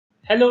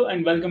Hello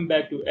and welcome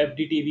back to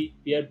FDTV.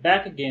 We are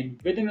back again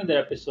with another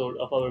episode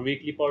of our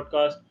weekly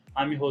podcast.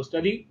 I'm your host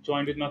Ali,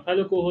 joined with my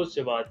fellow co-host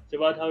Jawad.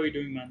 Jawad, how are you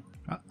doing, man?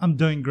 I'm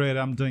doing great.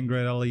 I'm doing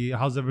great, Ali.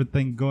 How's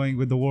everything going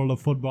with the world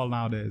of football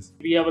nowadays?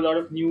 We have a lot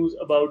of news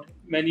about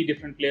many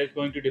different players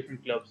going to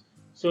different clubs.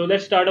 So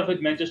let's start off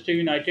with Manchester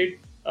United.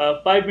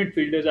 Five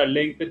midfielders are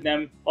linked with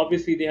them.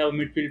 Obviously, they have a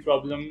midfield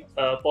problem.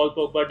 Paul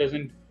Pogba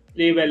doesn't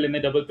play well in the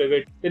double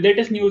pivot. The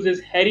latest news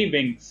is Harry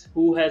Winks,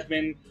 who has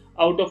been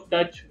out of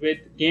touch with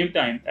game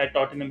time at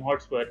Tottenham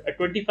Hotspur. A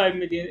 25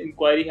 million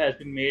inquiry has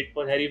been made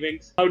for Harry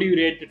Winks. How do you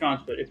rate the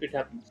transfer if it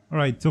happens? All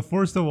right. So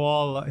first of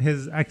all,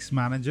 his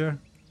ex-manager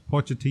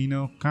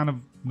Pochettino kind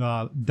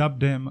of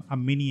dubbed him a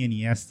mini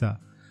Iniesta.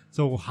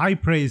 So high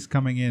praise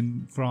coming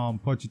in from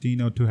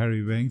Pochettino to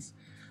Harry Winks.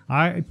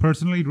 I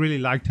personally really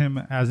liked him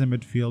as a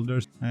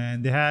midfielder,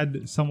 and they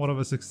had somewhat of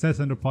a success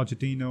under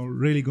Pochettino,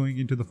 really going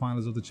into the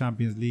finals of the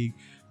Champions League,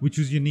 which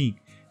was unique.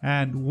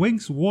 And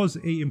Winks was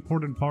a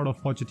important part of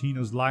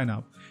Pochettino's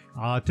lineup.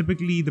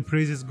 Typically, the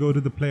praises go to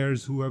the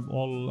players who have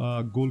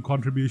all goal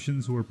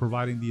contributions, who are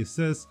providing the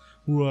assists,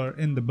 who are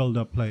in the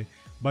build-up play.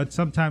 But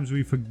sometimes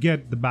we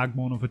forget the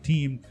backbone of a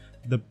team,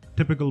 the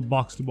typical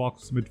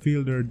box-to-box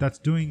midfielder that's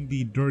doing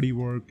the dirty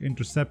work,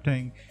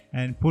 intercepting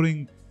and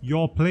putting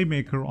your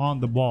playmaker on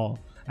the ball.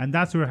 And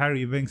that's where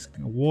Harry Winks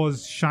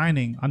was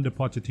shining under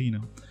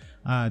Pochettino.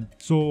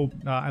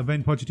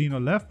 When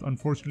Pochettino left,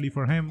 unfortunately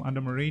for him,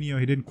 under Mourinho,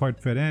 he didn't quite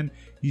fit in.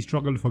 He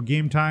struggled for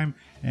game time,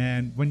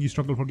 and when you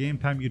struggle for game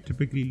time, you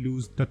typically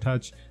lose the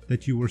touch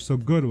that you were so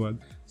good with.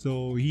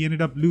 So he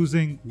ended up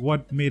losing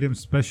what made him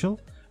special,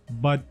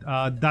 but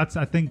that's,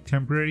 I think,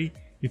 temporary.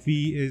 If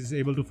he is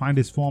able to find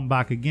his form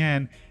back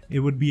again, it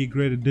would be a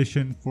great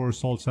addition for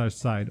Solskjaer's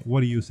side. What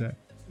do you say?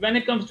 When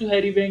it comes to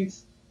Harry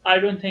Winks, I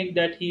don't think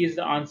that he is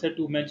the answer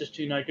to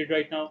Manchester United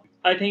right now.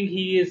 I think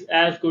he is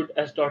as good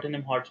as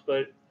Tottenham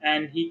Hotspur,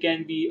 and he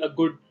can be a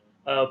good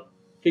uh,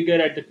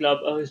 figure at the club,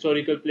 a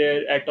historical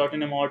player at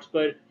Tottenham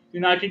Hotspur.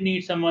 United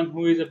needs someone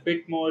who is a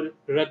bit more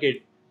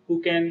rugged,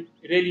 who can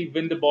really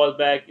win the ball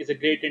back, is a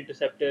great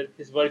interceptor,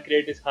 his work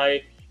rate is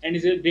high, and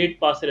is a great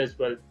passer as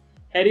well.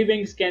 Harry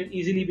Winks can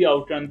easily be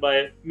outrun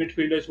by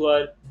midfielders who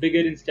are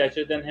bigger in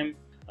stature than him.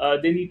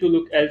 They need to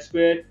look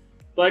elsewhere.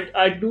 But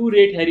I do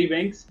rate Harry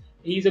Winks.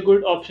 He's a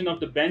good option off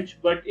the bench.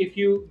 But if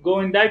you go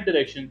in that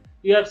direction,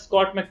 you have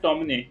Scott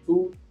McTominay,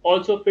 who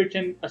also fits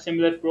in a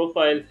similar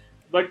profile,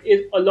 but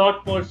is a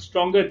lot more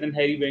stronger than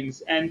Harry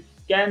Winks and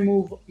can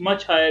move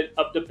much higher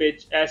up the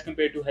pitch as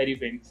compared to Harry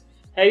Winks.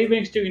 Harry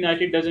Winks to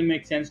United doesn't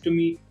make sense to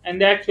me,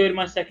 and that's where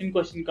my second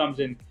question comes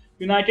in.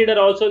 United are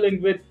also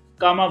linked with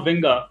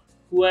Kamavinga,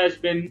 who has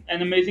been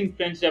an amazing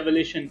French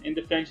revelation in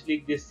the French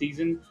league this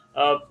season.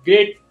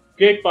 Great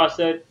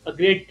passer, a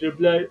great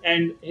dribbler,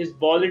 and his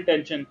ball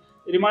retention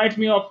reminds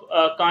me of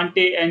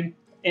Kante and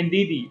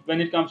Ndidi when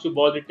it comes to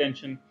ball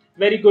retention.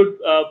 Very good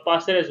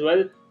passer as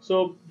well.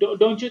 So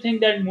don't you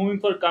think that moving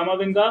for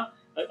Kamavinga,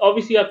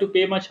 obviously you have to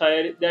pay much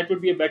higher. That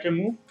would be a better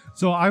move.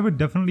 So I would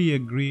definitely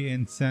agree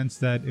in sense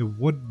that it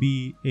would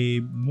be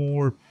a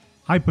more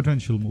high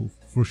potential move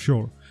for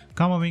sure.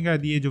 Kamavinga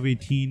at the age of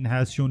 18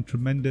 has shown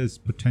tremendous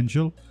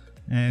potential,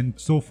 and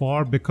so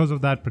far because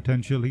of that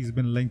potential he's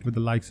been linked with the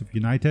likes of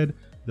United,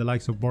 the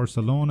likes of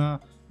Barcelona,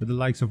 with the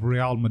likes of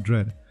Real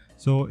Madrid.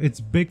 So it's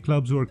big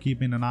clubs who are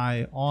keeping an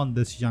eye on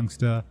this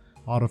youngster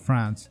out of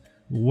France,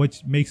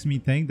 which makes me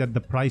think that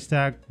the price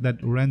tag that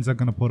Rennes are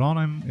going to put on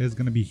him is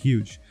going to be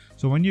huge.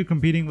 So when you're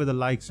competing with the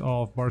likes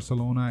of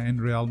Barcelona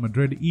and Real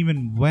Madrid,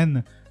 even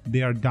when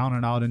they are down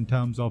and out in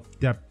terms of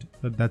depth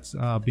that's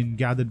been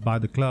gathered by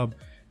the club,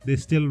 they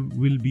still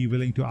will be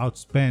willing to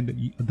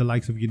outspend the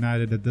likes of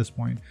United at this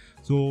point.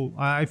 So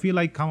I feel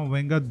like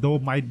Kamavinga, though,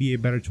 might be a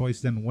better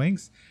choice than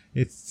Winks.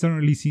 It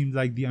certainly seems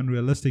like the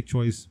unrealistic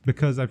choice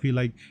because I feel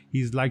like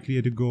he's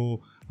likelier to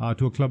go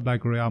to a club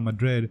like Real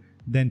Madrid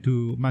than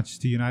to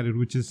Manchester United,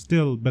 which is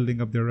still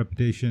building up their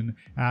reputation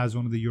as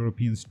one of the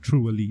Europeans'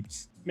 true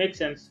elites. Makes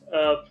sense.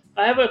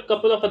 I have a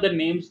couple of other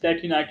names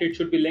that United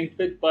should be linked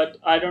with, but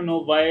I don't know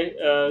why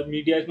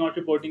media is not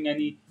reporting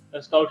any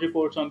scout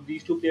reports on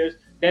these two players.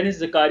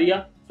 Dennis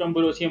Zakaria from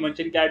Borussia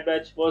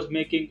Mönchengladbach was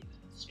making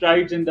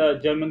strides in the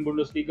German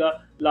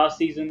Bundesliga last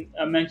season.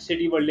 Manchester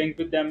City were linked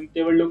with them.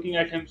 They were looking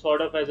at him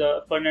sort of as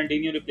a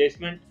Fernandinho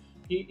replacement.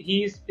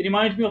 He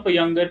reminds me of a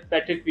younger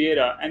Patrick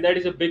Vieira, and that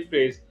is a big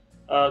praise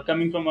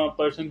coming from a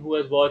person who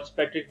has watched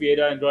Patrick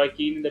Vieira and Roy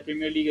Keane in the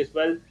Premier League as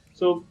well.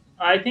 So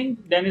I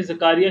think Dennis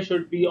Zakaria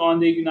should be on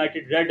the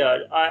United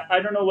radar.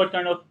 I don't know what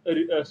kind of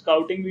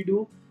scouting we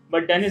do,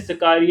 but Dennis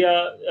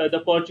Zakaria, the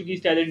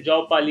Portuguese talent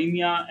João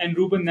Palhinha, and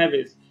Ruben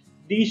Neves,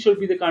 these should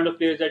be the kind of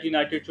players that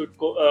United should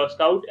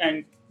scout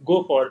and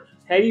go for.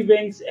 Harry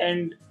Winks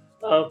and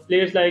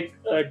players like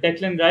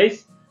Declan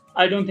Rice,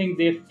 I don't think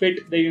they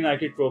fit the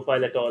United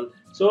profile at all.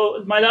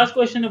 So my last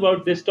question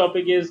about this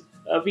topic is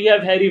we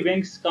have Harry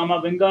Winks,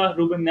 Kamavinga,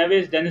 Ruben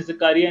Neves, Dennis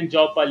Zakaria, and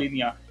João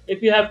Palhinha.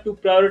 If you have to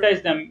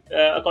prioritize them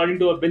according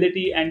to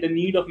ability and the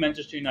need of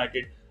Manchester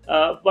United,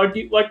 what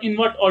in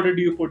what order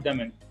do you put them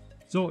in?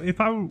 So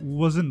if I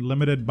wasn't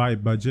limited by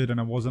budget and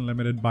I wasn't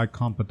limited by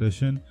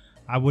competition,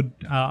 I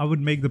would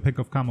make the pick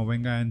of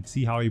Kamavinga and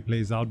see how he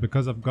plays out,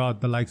 because I've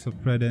got the likes of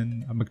Fred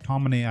and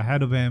McTominay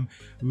ahead of him,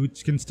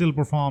 which can still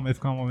perform if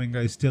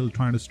Kamavinga is still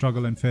trying to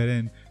struggle and fit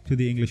in to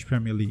the English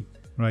Premier League.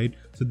 Right,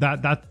 so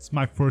that's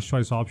my first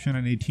choice option.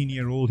 An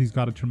 18-year-old, he's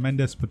got a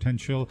tremendous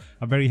potential,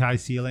 a very high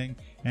ceiling,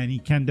 and he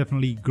can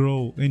definitely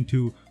grow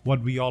into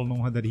what we all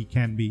know that he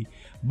can be.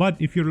 But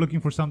if you're looking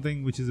for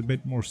something which is a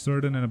bit more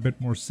certain and a bit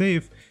more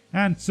safe,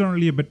 and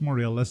certainly a bit more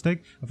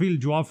realistic, I feel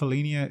Joao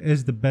Fellaini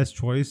is the best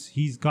choice.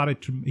 He's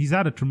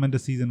had a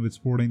tremendous season with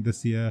Sporting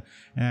this year,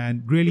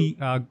 and really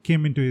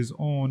came into his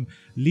own,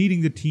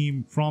 leading the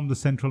team from the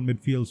central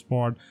midfield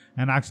spot,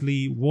 and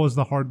actually was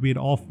the heartbeat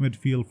of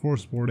midfield for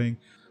Sporting.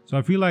 So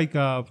I feel like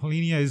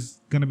Fellaini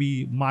is going to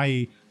be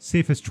my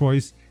safest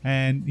choice,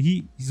 and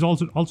he's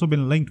also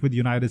been linked with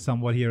United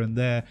somewhat here and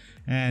there,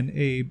 and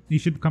he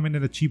should come in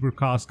at a cheaper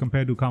cost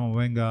compared to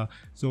Kamavinga.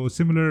 So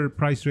similar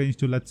price range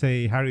to, let's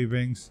say, Harry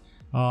Winks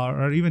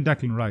or even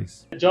Declan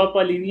Rice. Joao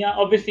Paulinho,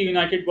 obviously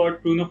United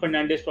bought Bruno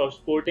Fernandes for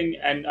Sporting,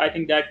 and I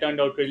think that turned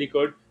out really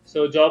good.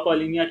 So Joao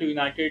Paulinho to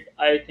United,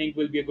 I think,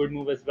 will be a good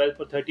move as well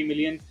for 30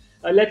 million.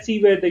 Let's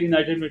see where the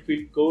United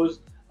midfield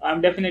goes. I'm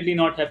definitely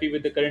not happy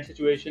with the current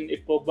situation.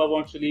 If Pogba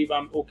wants to leave,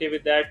 I'm okay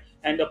with that.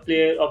 And a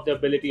player of the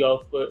ability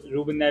of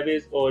Ruben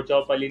Neves or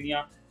Joao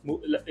Paulinho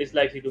is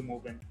likely to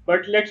move in.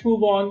 But let's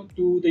move on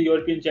to the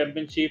European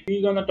Championship.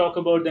 We're going to talk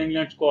about the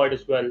England squad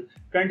as well.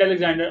 Trent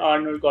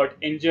Alexander-Arnold got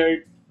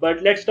injured,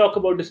 but let's talk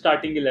about the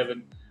starting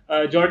 11.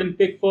 Jordan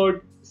Pickford,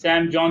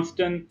 Sam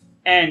Johnston,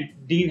 and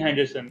Dean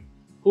Henderson.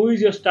 Who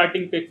is your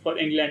starting pick for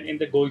England in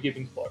the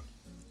goalkeeping spot?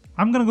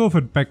 I'm going to go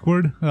for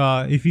Pickford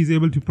if he's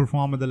able to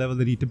perform at the level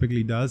that he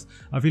typically does.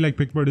 I feel like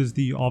Pickford is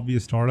the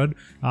obvious starter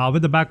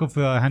with the back of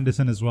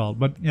Henderson as well.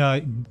 But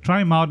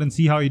try him out and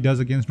see how he does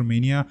against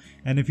Romania.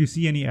 And if you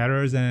see any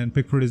errors and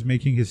Pickford is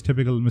making his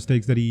typical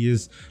mistakes that he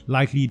is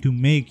likely to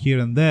make here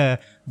and there,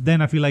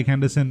 then I feel like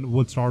Henderson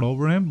would start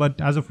over him. But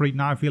as of right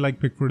now, I feel like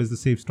Pickford is the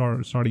safe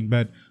starting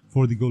bet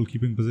for the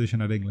goalkeeping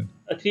position at England.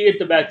 A three at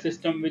the back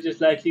system, which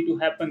is likely to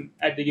happen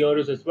at the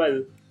Euros as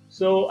well.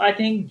 So I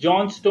think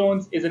John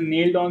Stones is a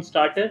nailed-on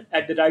starter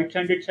at the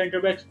right-handed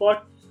centre-back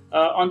spot.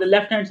 On the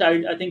left-hand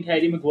side, I think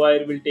Harry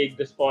Maguire will take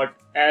the spot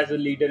as a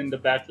leader in the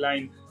back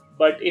line.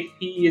 But if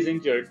he is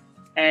injured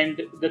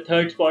and the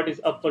third spot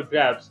is up for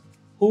grabs,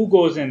 who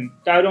goes in?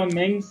 Tyrone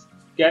Mings,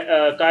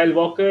 Kyle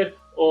Walker,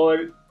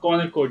 or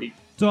Connor Cody?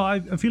 So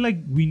I feel like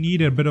we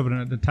need a bit of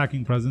an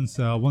attacking presence.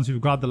 Once you've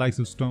got the likes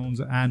of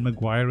Stones and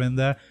Maguire in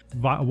there,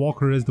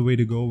 Walker is the way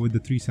to go with the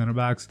three centre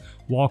backs.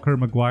 Walker,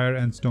 Maguire,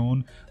 and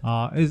Stone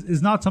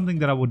is not something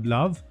that I would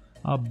love,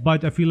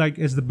 but I feel like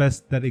it's the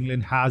best that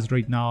England has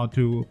right now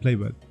to play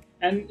with.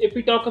 And if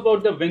we talk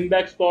about the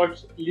wing-back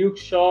spots, Luke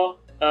Shaw,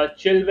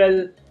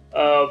 Chilwell,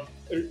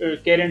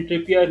 Kieran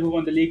Trippier, who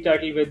won the league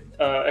title with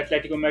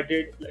Atletico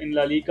Madrid in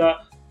La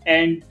Liga,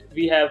 and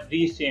we have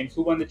Reece James,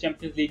 who won the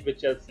Champions League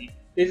with Chelsea.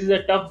 This is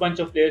a tough bunch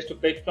of players to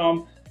pick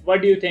from.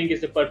 What do you think is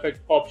the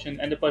perfect option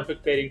and the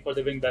perfect pairing for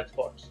the wing-back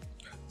spots?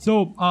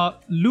 So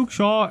Luke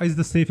Shaw is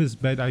the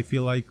safest bet, I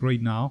feel like,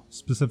 right now,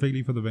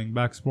 specifically for the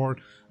wing-back sport,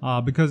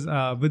 because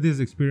with his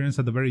experience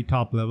at the very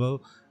top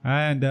level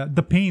and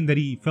the pain that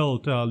he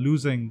felt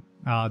losing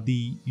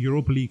the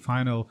Europa League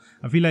final,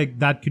 I feel like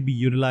that could be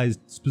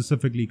utilized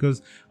specifically,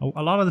 because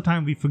a lot of the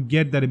time we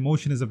forget that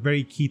emotion is a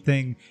very key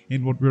thing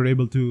in what we're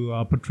able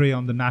to portray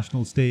on the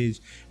national stage.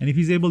 And if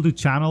he's able to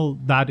channel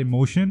that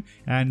emotion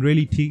and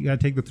really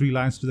take the three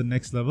lions to the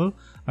next level,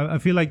 I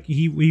feel like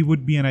he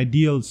would be an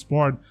ideal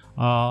spot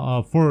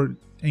for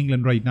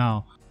England right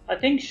now. I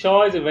think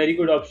Shaw is a very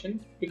good option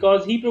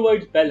because he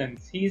provides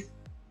balance. He's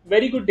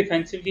very good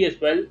defensively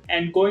as well,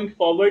 and going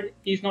forward,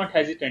 he's not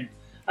hesitant.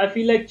 I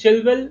feel like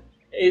Chilwell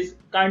is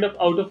kind of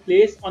out of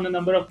place on a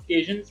number of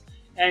occasions,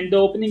 and the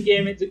opening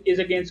game is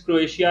against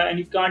Croatia, and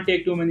you can't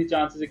take too many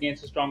chances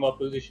against a strong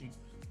opposition.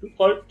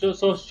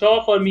 So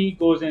Shaw for me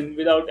goes in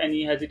without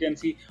any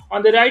hesitancy.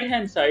 On the right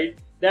hand side,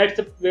 that's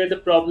where the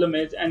problem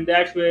is, and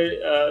that's where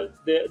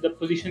the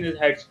position is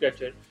head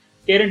scratcher.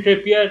 Kieran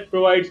Trippier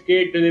provides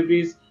great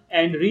deliveries,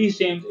 and Reece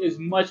James is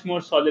much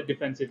more solid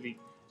defensively.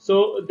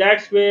 So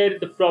that's where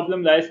the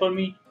problem lies for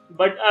me.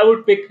 But I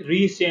would pick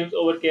Reece James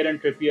over Kieran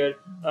Trippier.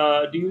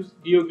 Do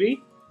you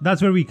agree?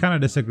 That's where we kind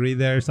of disagree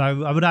there. So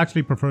I would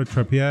actually prefer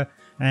Trippier,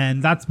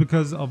 and that's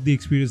because of the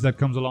experience that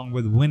comes along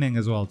with winning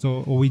as well.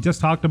 So we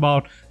just talked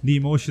about the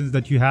emotions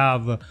that you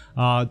have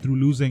through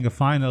losing a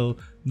final.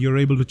 You're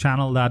able to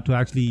channel that to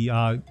actually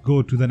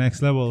go to the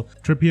next level.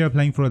 Trippier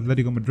playing for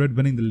Atletico Madrid,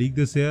 winning the league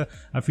this year,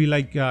 I feel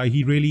like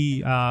he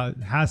really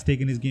has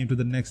taken his game to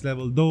the next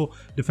level. Though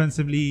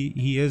defensively,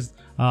 he is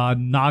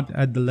not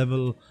at the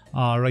level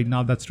right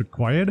now that's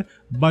required.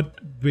 But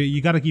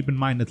you got to keep in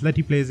mind,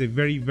 Atleti plays a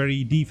very,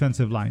 very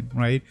defensive line,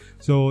 right?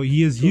 So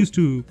he is used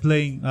to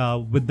playing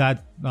with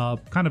that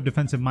kind of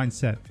defensive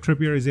mindset.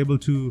 Trippier is able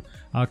to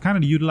kind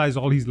of utilize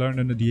all he's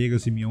learned under Diego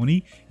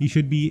Simeone. He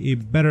should be a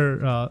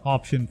better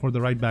option for the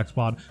right back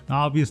spot.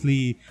 Now,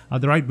 obviously,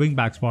 the right wing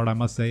back spot, I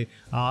must say.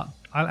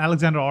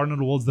 Alexander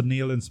Arnold was the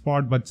nail in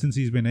spot, but since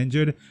he's been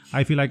injured,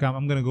 I feel like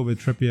I'm going to go with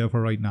Trippier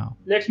for right now.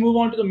 Let's move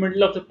on to the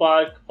middle of the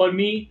park. For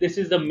me, this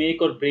is the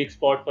make or break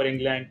spot for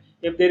England.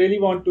 If they really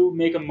want to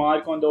make a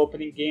mark on the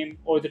opening game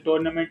or the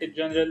tournament in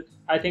general,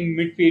 I think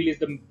midfield is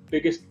the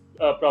biggest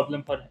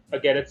problem for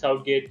Gareth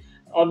Southgate.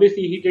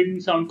 Obviously, he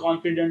didn't sound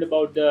confident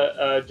about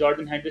the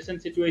Jordan Henderson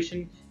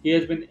situation. He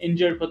has been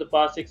injured for the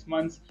past 6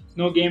 months,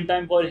 no game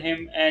time for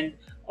him, and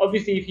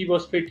obviously, if he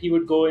was fit, he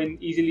would go in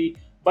easily.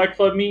 But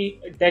for me,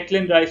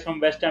 Declan Rice from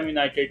West Ham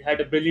United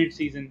had a brilliant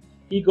season.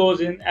 He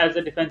goes in as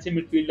a defensive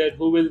midfielder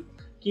who will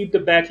keep the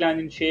backline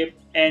in shape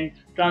and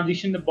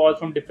transition the ball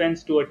from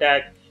defense to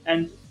attack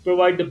and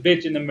provide the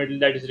bridge in the middle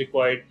that is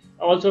required.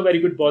 Also, very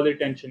good ball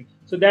retention.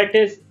 So that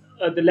is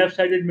the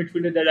left-sided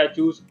midfielder that I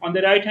choose. On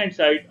the right-hand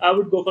side, I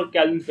would go for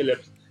Calvin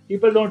Phillips.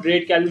 People don't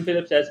rate Calvin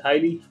Phillips as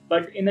highly,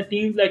 but in a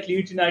team like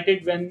Leeds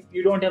United, when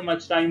you don't have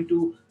much time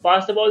to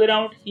pass the ball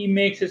around, he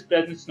makes his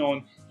presence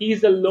known. He is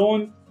the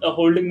lone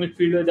holding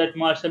midfielder that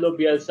Marcelo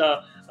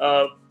Bielsa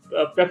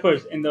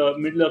prefers in the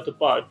middle of the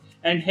park,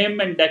 and him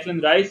and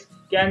Declan Rice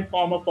can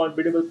form a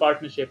formidable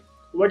partnership.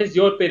 What is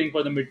your pairing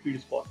for the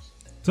midfield spots?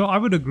 So I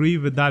would agree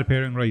with that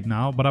pairing right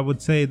now, but I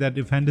would say that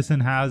if Henderson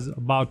has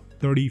about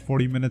 30,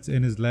 40 minutes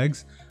in his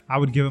legs, I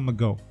would give him a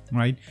go,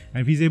 right?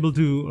 And if he's able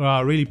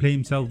to really play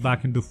himself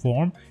back into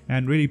form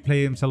and really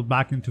play himself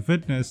back into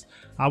fitness,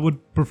 I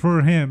would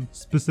prefer him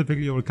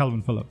specifically over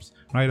Calvin Phillips,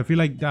 right? I feel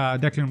like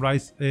Declan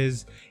Rice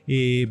is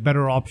a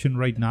better option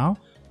right now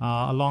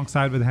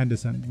alongside with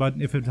Henderson. But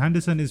if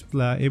Henderson is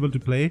able to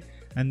play,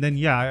 and then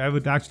yeah, I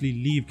would actually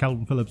leave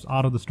Calvin Phillips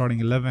out of the starting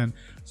 11.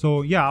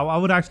 So yeah, I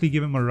would actually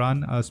give him a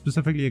run,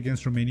 specifically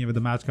against Romania with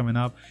the match coming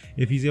up.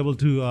 If he's able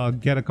to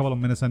get a couple of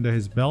minutes under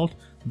his belt,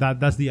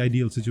 that's the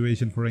ideal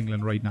situation for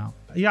England right now.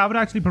 Yeah, I would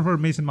actually prefer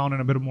Mason Mount in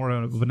a bit more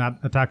of an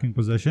attacking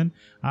position.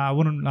 I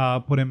wouldn't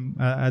put him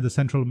at the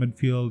central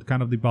midfield,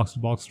 kind of the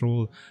box-to-box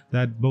role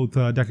that both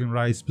Declan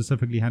Rice,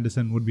 specifically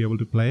Henderson, would be able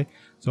to play.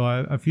 So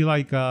I feel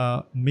like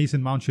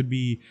Mason Mount should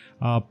be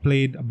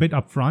played a bit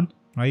up front,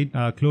 right,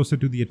 closer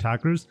to the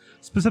attackers.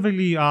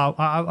 Specifically,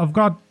 I've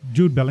got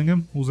Jude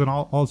Bellingham, who's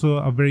also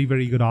a very,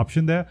 very good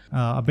option there,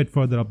 a bit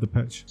further up the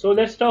pitch. So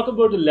let's talk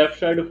about the left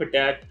side of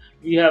attack.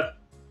 We have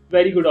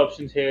very good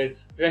options here.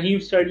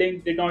 Raheem Sterling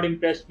did not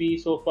impress me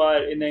so far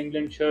in the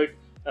England shirt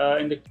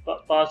in the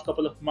past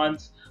couple of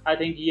months. I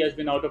think he has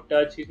been out of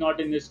touch. He's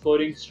not in the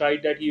scoring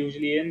stride that he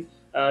usually in.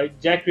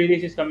 Jack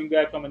Grealish is coming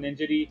back from an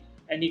injury,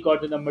 and he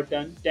got the number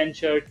 10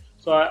 shirt.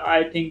 So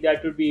I think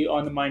that would be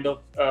on the mind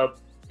of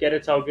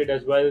Gareth Southgate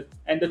as well.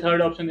 And the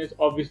third option is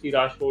obviously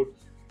Rashford.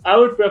 I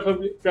would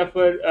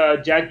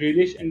prefer Jack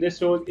Grealish in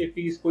this role if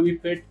he's fully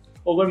fit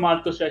over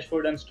Marcus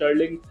Rashford and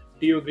Sterling.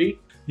 Do you agree?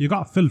 You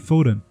got Phil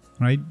Foden,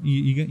 right?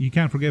 You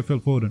can't forget Phil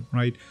Foden,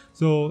 right?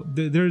 So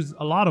there's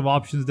a lot of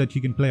options that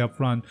you can play up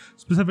front.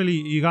 Specifically,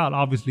 you got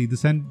obviously the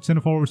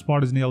center forward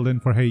spot is nailed in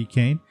for Harry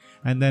Kane.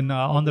 And then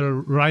on the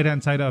right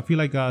hand side, I feel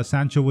like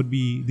Sancho would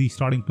be the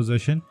starting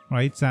position,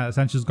 right?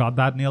 Sancho's got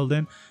that nailed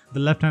in. The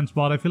left hand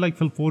spot, I feel like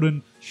Phil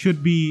Foden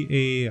should be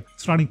a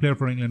starting player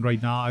for England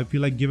right now. I feel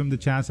like give him the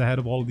chance ahead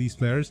of all of these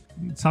players.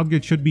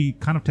 Southgate should be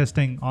kind of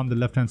testing on the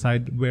left hand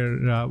side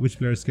where which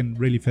players can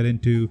really fit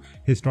into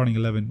his starting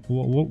 11.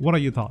 What are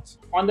your thoughts?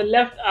 On the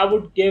left, I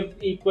would give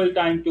equal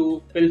time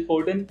to Phil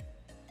Foden,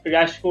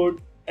 Rashford,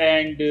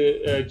 and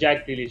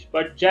Jack Grealish.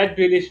 But Jack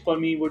Grealish for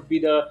me would be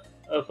the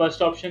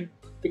first option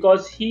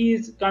because he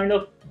is kind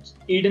of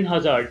Eden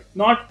Hazard,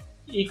 not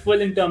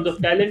equal in terms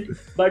of talent,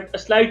 but a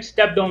slight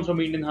step down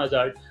from Eden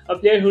Hazard. A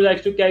player who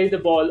likes to carry the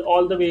ball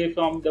all the way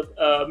from the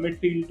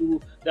midfield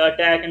to the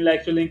attack and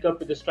likes to link up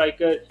with the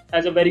striker,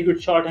 has a very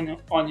good shot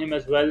on him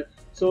as well.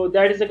 So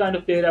that is the kind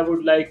of player I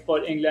would like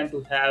for England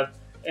to have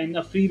in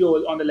a free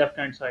role on the left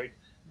hand side.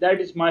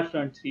 That is my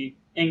front three.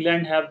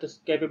 England have the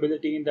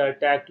capability in the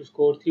attack to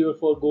score 3 or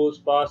 4 goals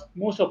past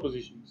most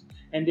oppositions,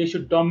 and they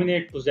should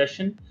dominate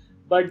possession.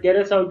 But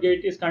Gareth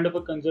Southgate is kind of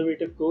a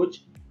conservative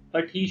coach,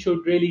 but he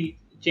should really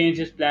change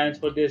his plans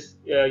for this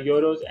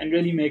Euros and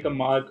really make a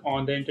mark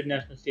on the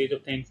international stage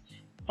of things.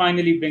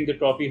 Finally, bring the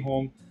trophy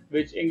home,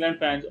 which England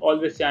fans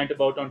always chant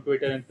about on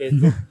Twitter and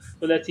Facebook.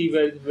 So let's see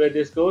where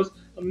this goes.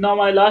 Now,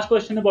 my last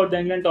question about the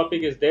England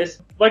topic is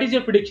this: what is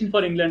your prediction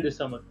for England this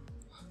summer?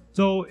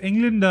 So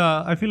England,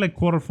 I feel like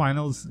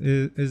quarterfinals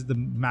is the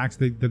max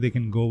that they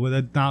can go with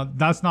it. Now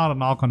that's not a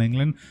knock on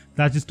England.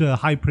 That's just a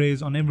high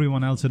praise on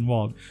everyone else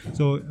involved.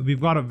 So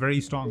we've got a very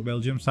strong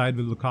Belgium side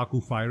with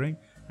Lukaku firing,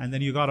 and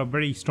then you got a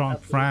very strong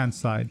France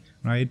side,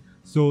 right?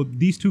 So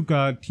these two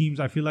teams,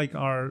 I feel like,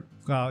 are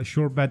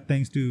sure bet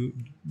things to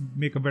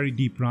make a very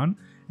deep run.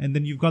 And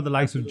then you've got the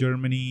likes of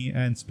Germany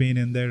and Spain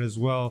in there as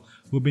well,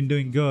 who've been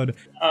doing good.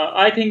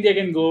 I think they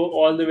can go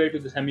all the way to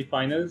the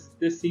semi-finals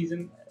this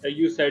season.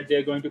 You said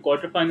they're going to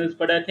quarterfinals,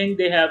 but I think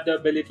they have the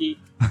ability,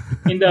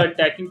 in the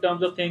attacking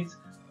terms of things,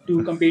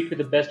 to compete with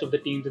the best of the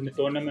teams in the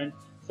tournament.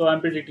 So I'm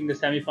predicting the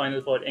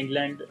semi-final for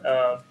England.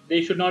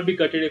 They should not be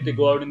gutted if they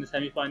go out in the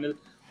semi-final.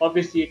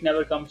 Obviously, it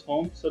never comes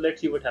home, so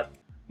let's see what happens.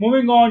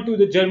 Moving on to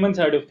the German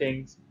side of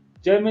things.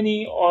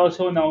 Germany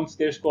also announced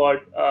their squad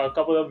a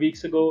couple of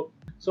weeks ago.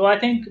 So I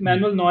think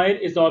Manuel Neuer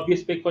is the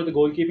obvious pick for the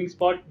goalkeeping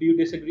spot. Do you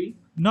disagree?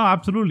 No,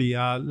 absolutely.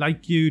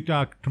 Like you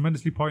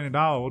tremendously pointed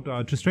out,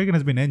 Tristragan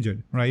has been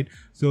injured, right?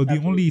 So the only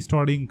Absolutely.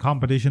 starting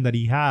competition that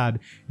he had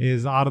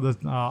is out of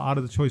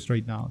the choice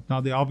right now. Now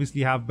they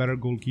obviously have better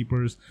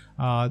goalkeepers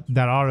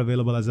that are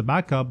available as a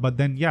backup, but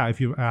then yeah,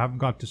 if you haven't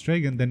got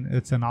Tristragan, then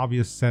it's an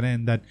obvious set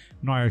in that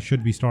Neuer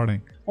should be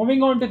starting.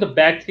 Moving on to the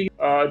back three,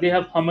 they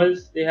have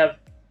Hummels, they have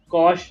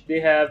Kosh, they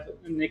have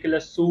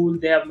Nicholas Sul,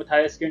 they have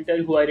Matthias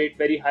Ginter, who I rate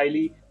very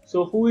highly.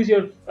 So who is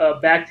your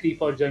back three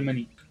for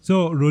Germany?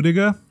 So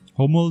Rudiger,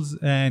 Hummels,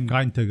 and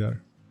Geintiger.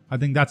 I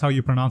think that's how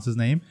you pronounce his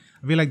name.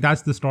 I feel like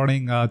that's the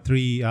starting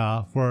three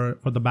for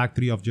the back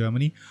three of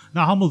Germany.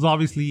 Now Hummels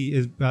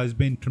obviously has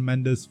been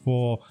tremendous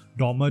for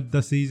Dortmund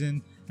this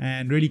season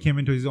and really came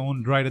into his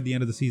own right at the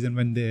end of the season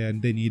when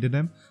they needed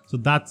him. So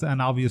that's an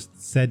obvious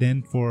set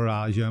in for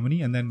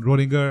Germany. And then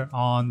Rodiger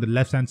on the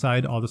left hand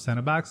side of the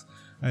centre backs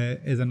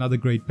is another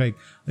great pick.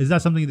 Is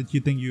that something that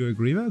you think you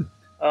agree with?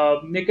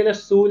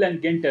 Nicholas Sul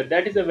and Ginter.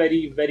 That is a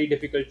very, very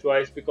difficult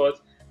choice because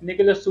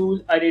Nicholas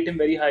Sul, I rate him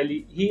very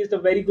highly. He is a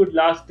very good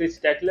last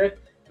ditch tackler.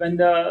 When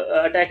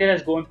the attacker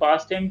has gone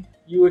past him,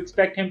 you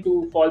expect him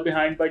to fall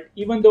behind. But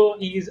even though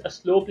he is a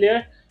slow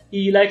player,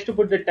 he likes to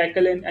put the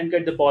tackle in and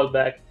get the ball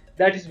back.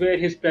 That is where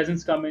his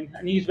presence comes in,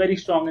 and he's very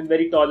strong and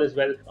very tall as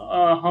well.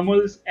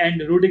 Hummels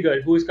and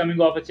Rudiger, who is coming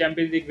off a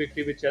Champions League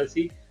victory with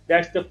Chelsea.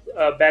 That's the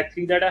back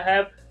three that I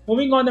have.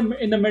 Moving on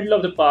in the middle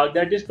of the park,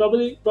 that is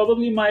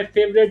probably my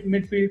favorite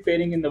midfield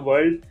pairing in the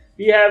world.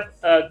 We have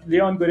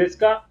Leon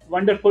Goretzka,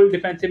 wonderful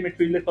defensive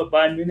midfielder for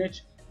Bayern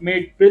Munich,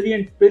 made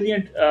brilliant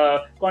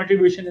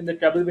contribution in the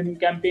treble-winning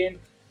campaign.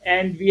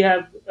 And we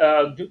have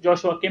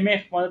Joshua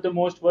Kimmich, one of the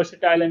most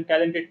versatile and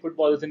talented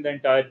footballers in the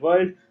entire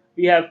world.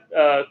 We have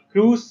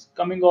Cruz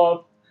coming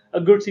off a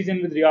good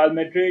season with Real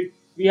Madrid.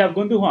 We have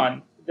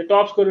Gundogan, the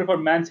top scorer for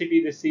Man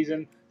City this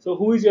season. So,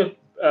 who is your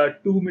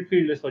two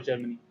midfielders for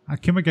Germany?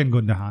 Kimmich and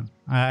Gundogan.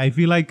 I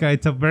feel like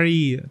it's a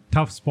very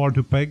tough spot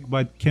to pick,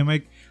 but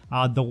Kimmich,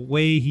 the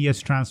way he has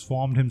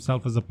transformed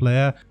himself as a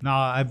player. Now,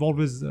 I've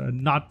always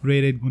not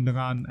rated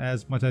Gundogan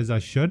as much as I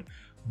should,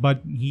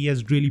 but he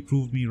has really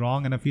proved me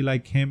wrong, and I feel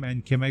like him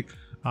and Kimmich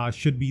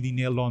should be the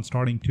nailed on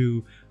starting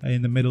two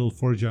in the middle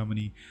for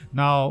Germany.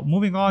 Now,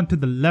 moving on to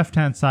the left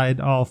hand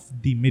side of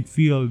the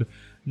midfield.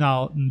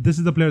 Now, this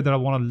is the player that I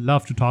want to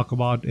love to talk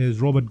about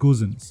is Robert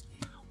Gosens.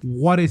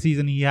 What a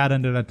season he had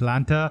under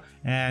Atlanta,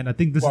 and I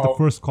think this is the Wow.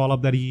 first call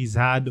up that he's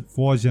had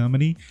for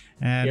Germany,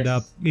 and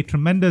Yes. a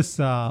tremendous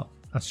a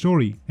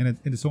story in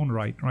its own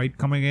right, right?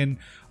 Coming in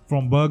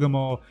from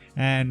Bergamo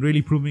and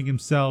really proving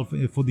himself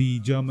for the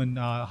German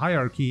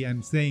hierarchy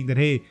and saying that,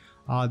 hey,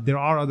 there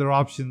are other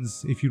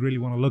options if you really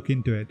want to look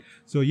into it.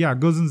 So yeah,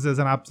 Gosens is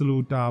an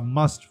absolute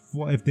must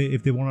for if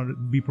they want to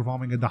be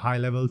performing at the high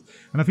levels.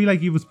 And I feel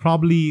like he was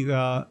probably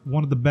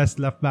one of the best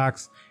left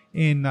backs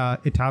in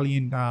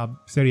Italian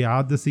Serie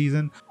A this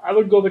season. I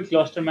would go with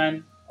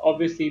Klosterman.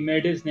 Obviously,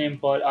 made his name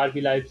for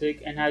RB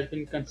Leipzig and has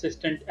been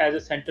consistent as a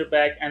centre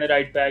back and a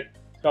right back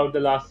throughout the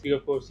last 3 or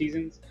 4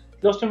 seasons.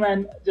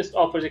 Klosterman just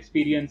offers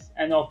experience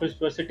and offers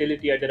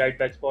versatility at the right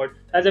back spot.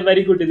 Has a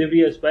very good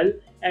delivery as well,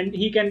 and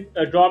he can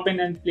drop in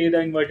and play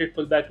the inverted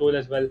fullback role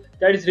as well.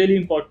 That is really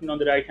important on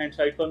the right hand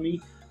side for me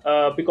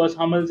because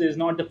Hummels is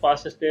not the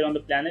fastest player on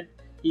the planet.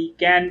 He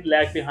can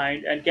lag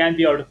behind and can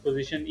be out of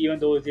position, even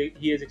though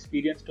he is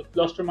experienced. So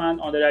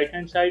Klosterman on the right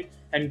hand side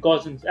and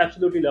Gosens,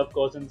 absolutely love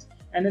Gosens.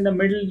 And in the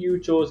middle, you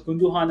chose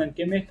Gundogan and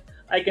Kimmich.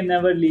 I can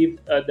never leave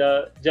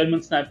the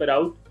German sniper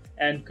out,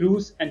 and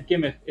Cruz and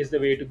Kimmich is the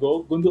way to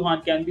go.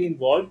 Gundogan can be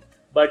involved,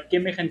 but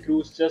Kimmich and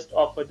Cruz just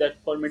offer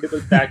that formidable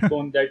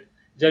backbone that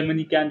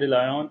Germany can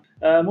rely on.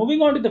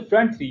 Moving on to the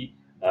front three,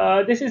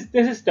 this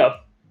is tough.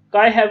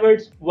 Kai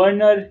Havertz,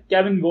 Werner,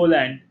 Kevin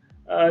Volland.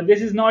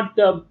 This is not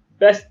the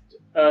best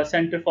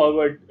centre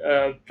forward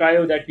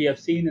trio that we have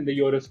seen in the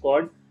Euro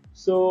squad.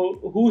 So,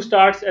 who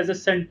starts as a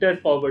centre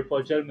forward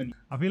for Germany?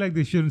 I feel like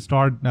they shouldn't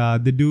start.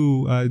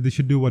 They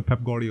should do what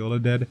Pep Guardiola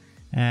did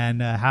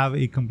and have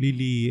a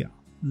completely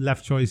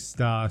left choice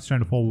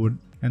centre forward,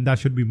 and that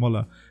should be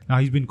Muller. Now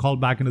he's been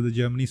called back into the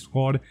Germany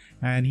squad,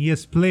 and he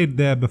has played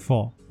there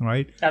before,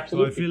 right? So I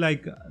Absolutely. feel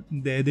like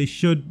they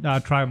should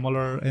try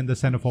Muller in the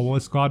centre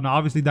forward squad. Now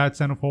obviously that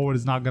centre forward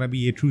is not going to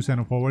be a true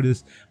centre forward;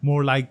 it's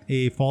more like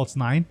a false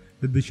nine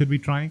that they should be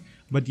trying.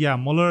 But yeah,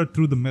 Muller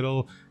through the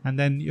middle, and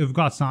then you've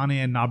got Sane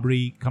and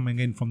Nabri coming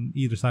in from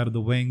either side of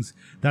the wings.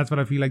 That's what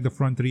I feel like the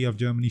front three of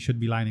Germany should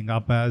be lining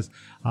up as.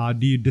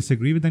 Do you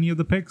disagree with any of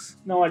the picks?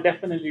 No, I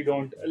definitely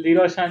don't.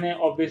 Leroy Sané,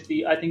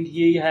 obviously, I think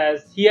he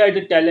had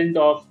the talent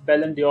of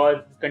Ballon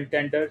d'Or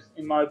contenders,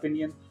 in my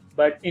opinion,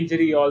 but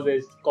injury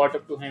always caught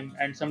up to him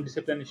and some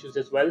discipline issues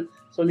as well.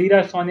 So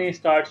Leroy Sané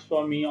starts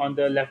for me on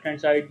the left hand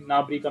side,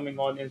 Nabri coming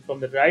on in from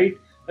the right.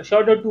 A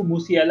shout out to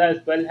Musiala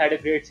as well, had a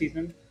great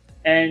season.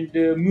 And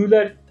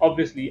Mueller,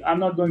 obviously, I'm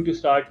not going to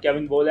start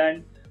Kevin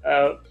Volland.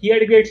 He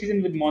had a great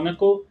season with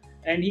Monaco,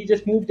 and he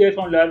just moved there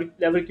from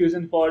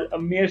Leverkusen for a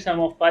mere sum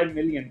of 5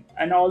 million.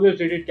 And I always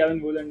rated Kevin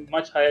Volland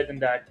much higher than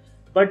that.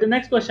 But the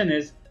next question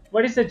is,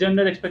 what is the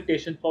general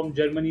expectation from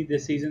Germany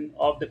this season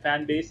of the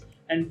fan base,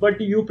 and what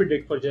do you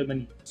predict for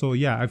Germany? So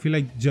yeah, I feel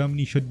like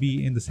Germany should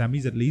be in the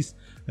semis at least.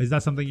 Is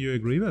that something you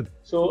agree with?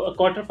 So a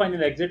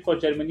quarter-final exit for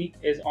Germany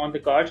is on the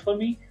cards for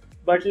me,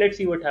 but let's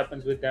see what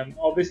happens with them.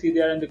 Obviously,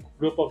 they are in the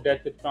group of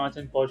death with France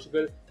and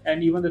Portugal,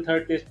 and even the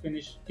third place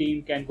finish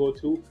team can go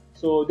through.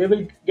 So they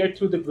will get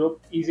through the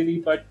group easily,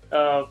 but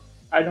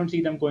I don't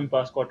see them going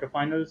past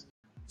quarterfinals.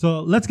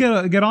 So let's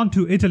get on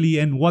to Italy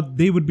and what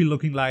they would be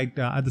looking like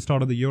at the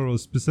start of the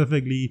Euros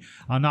specifically.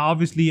 Now,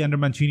 obviously, under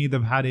Mancini,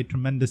 they've had a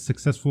tremendous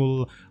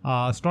successful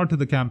start to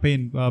the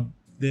campaign.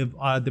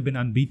 They've been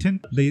unbeaten.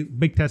 The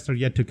big tests are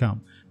yet to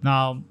come.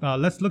 Now,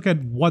 let's look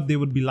at what they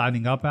would be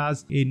lining up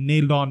as. A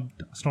nailed-on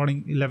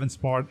starting 11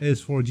 spot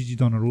is for Gigi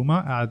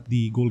Donnarumma at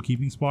the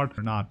goalkeeping spot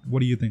or not. What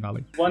do you think,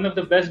 Ali? One of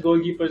the best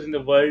goalkeepers in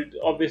the world,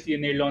 obviously a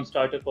nailed-on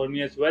starter for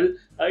me as well.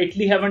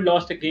 Italy haven't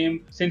lost a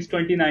game since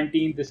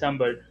 2019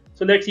 December.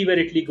 So let's see where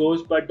Italy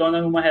goes, but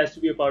Donnarumma has to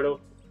be a part of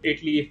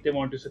Italy if they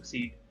want to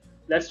succeed.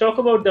 Let's talk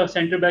about the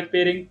centre-back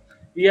pairing.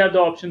 We have the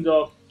options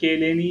of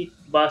Chiellini,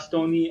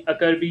 Bastoni,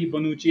 Acerbi,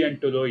 Bonucci and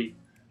Toloi.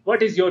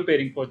 What is your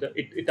pairing for the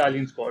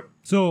Italian squad?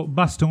 So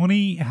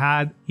Bastoni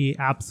had a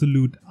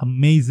absolute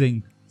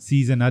amazing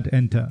season at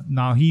Inter.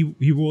 Now he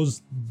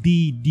was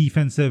the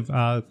defensive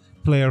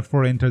player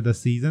for Inter this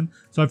season.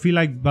 So I feel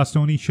like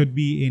Bastoni should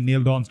be a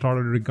nailed-on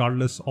starter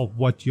regardless of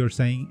what you're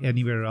saying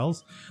anywhere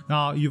else.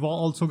 Now you've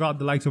also got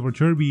the likes of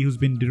Acerbi, who's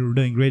been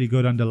doing really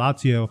good under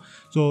Lazio.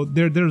 So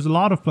there's a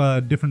lot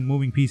of different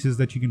moving pieces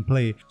that you can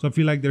play. So I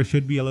feel like there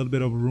should be a little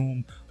bit of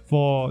room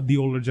for the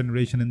older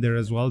generation in there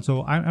as well.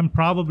 So I'm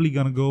probably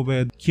going to go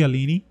with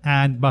Chiellini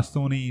and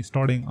Bastoni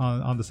starting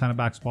on the center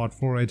back spot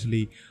for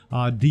Italy.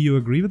 Do you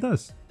agree with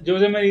us?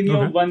 Jose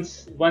Mourinho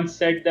Okay. once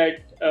said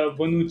that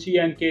Bonucci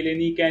and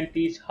Chiellini can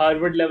teach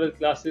Harvard level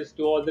classes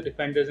to all the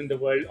defenders in the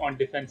world on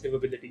defensive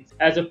abilities.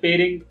 As a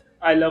pairing,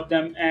 I love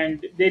them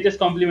and they just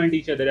complement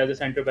each other as a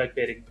centre back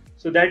pairing.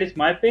 So that is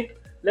my pick.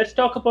 Let's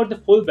talk about the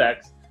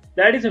fullbacks.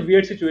 That is a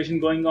weird situation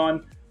going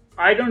on.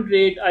 I don't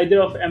rate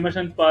either of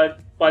Emerson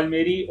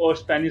Palmieri or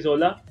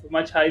Spinazzola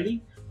much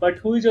highly, but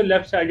who is your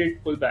left-sided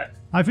fullback?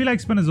 I feel like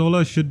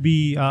Spinazzola should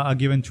be a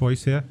given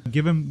choice here.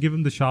 Give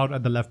him the shout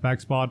at the left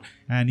back spot,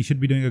 and he should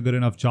be doing a good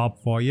enough job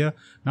for you.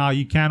 Now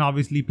you can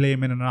obviously play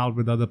him in and out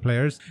with other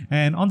players.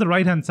 And on the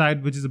right hand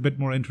side, which is a bit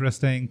more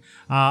interesting,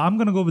 I'm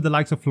gonna go with the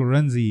likes of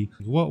Florenzi.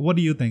 What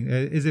do you think?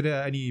 Is it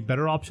any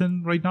better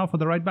option right now for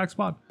the right back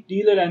spot?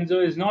 Di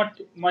Lorenzo is not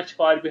much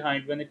far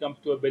behind when it comes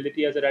to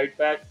ability as a right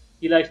back.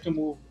 He likes to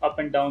move up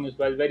and down as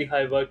well. Very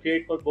high work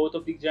rate for both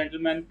of these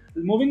gentlemen.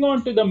 Moving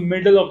on to the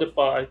middle of the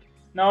park.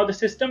 Now, the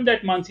system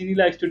that Mancini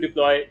likes to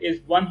deploy is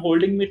one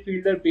holding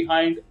midfielder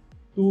behind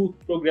two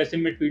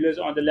progressive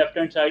midfielders on the left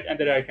hand side and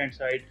the right hand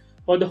side.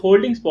 For the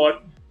holding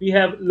spot, we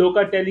have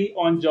Locatelli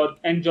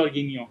and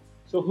Jorginho.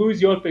 So, who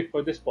is your pick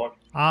for this spot?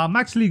 I'm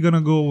actually gonna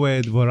go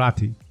with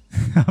Verratti.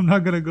 I'm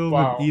not gonna go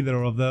Wow. with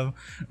either of them,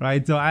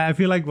 right? So I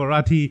feel like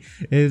Verratti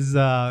is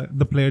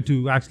the player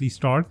to actually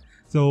start.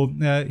 So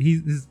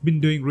he's been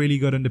doing really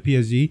good in the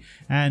PSG,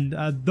 and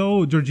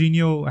though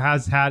Jorginho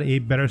has had a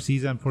better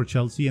season for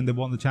Chelsea and they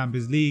won the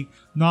Champions League,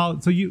 now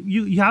so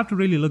you have to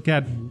really look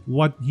at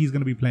what he's going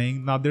to be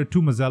playing. Now there are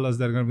two Mazzellas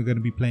that are going to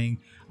be playing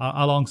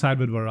alongside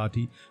with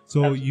Verratti.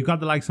 So Absolutely. you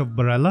got the likes of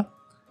Barella,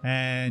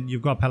 and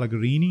you've got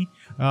Pellegrini.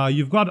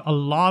 You've got a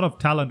lot of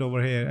talent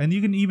over here, and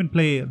you can even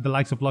play the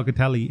likes of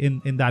Locatelli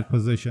in that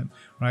position,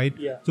 right?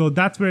 Yeah. So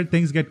that's where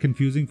things get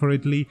confusing for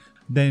Italy.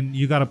 Then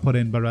you got to put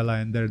in Barella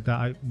in there.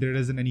 There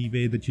isn't any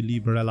way that you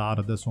leave Barella out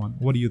of this one.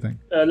 What do you think?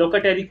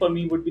 Locatelli for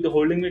me would be the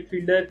holding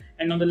midfielder,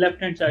 and on the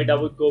left hand side, I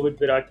would go with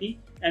Verratti,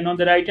 and on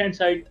the right hand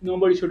side,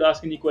 nobody should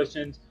ask any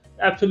questions.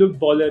 Absolute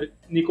baller,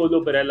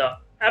 Nicolo Barella.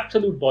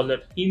 Absolute baller.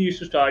 He needs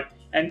to start,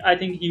 and I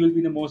think he will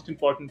be the most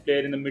important player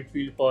in the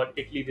midfield for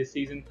Italy this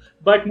season.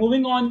 But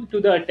moving on to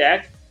the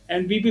attack,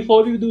 and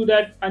before we do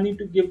that, I need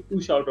to give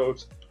two shout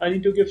outs. I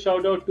need to give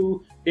shout out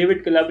to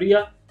David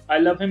Calabria. I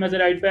love him as a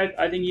right back.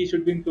 I think he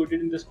should be included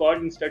in the squad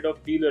instead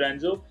of Di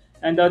Lorenzo.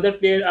 And the other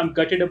player I'm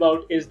gutted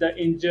about is the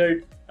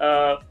injured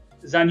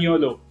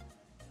Zaniolo.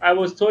 I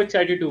was so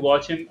excited to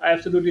watch him. I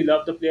absolutely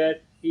love the player.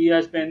 He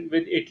has been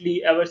with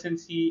Italy ever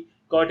since he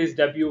got his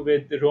debut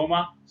with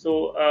Roma.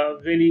 So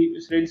really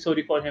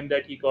sorry for him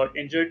that he got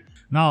injured.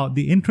 Now,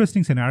 the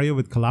interesting scenario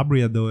with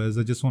Calabria, though, is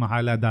I just want to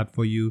highlight that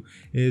for you,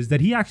 is that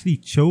he actually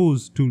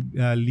chose to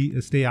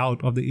stay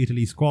out of the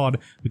Italy squad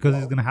because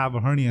he's going to have a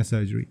hernia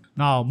surgery.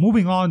 Now,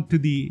 moving on to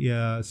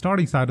the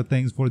starting side of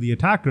things for the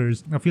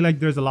attackers, I feel like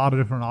there's a lot of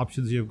different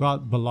options. You've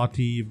got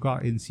Belotti, you've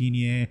got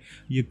Insigne,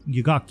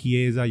 you got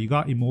Chiesa, you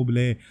got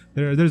Immobile.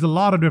 There's a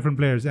lot of different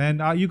players.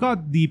 And you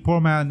got the poor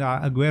man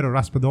Aguero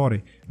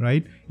Raspadori,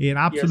 right? An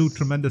absolute Yes.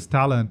 tremendous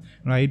talent,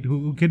 right?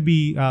 Who can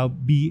be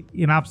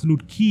an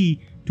absolute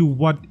key to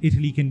what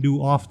Italy can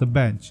do off the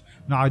bench.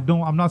 Now,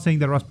 I'm not saying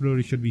that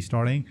Raspadori should be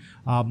starting.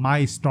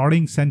 My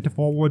starting centre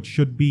forward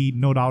should be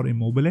no doubt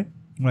Immobile,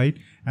 right?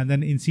 And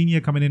then Insigne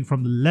coming in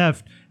from the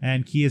left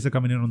and Chiesa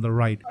coming in on the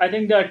right. I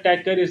think the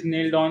attacker is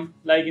nailed on,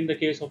 like in the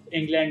case of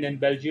England and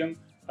Belgium.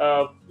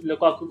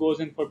 Lukaku goes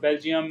in for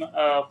Belgium.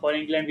 For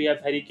England, we have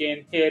Harry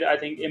Kane. Here, I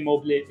think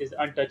Immobile is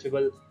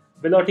untouchable.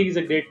 Belotti is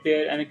a great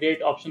player and a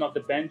great option off the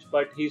bench,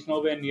 but he's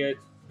nowhere near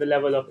the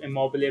level of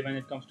Immobile when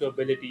it comes to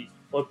ability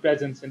or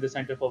presence in the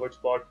centre forward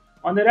spot.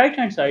 On the right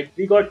hand side,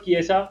 we got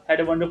Chiesa, had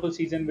a wonderful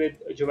season with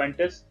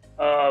Juventus.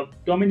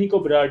 Domenico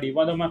Berardi,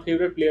 one of my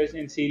favorite players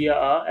in Serie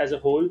A as a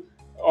whole,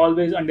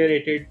 always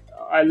underrated.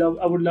 I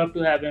would love to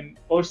have him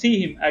or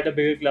see him at a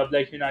bigger club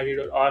like United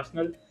or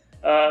Arsenal.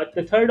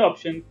 The third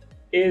option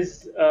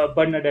is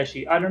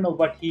Bernardeschi. I don't know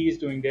what he is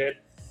doing there.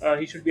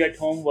 He should be at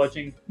home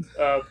watching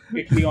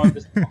Italy on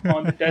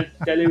the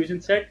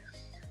television set.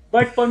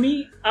 But for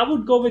me, I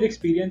would go with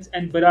experience,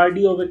 and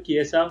Berardi over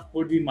Chiesa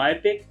would be my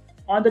pick.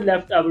 On the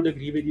left, I would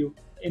agree with you.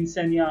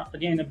 Insenia,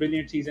 again, a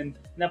brilliant season.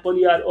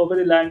 Napoli are over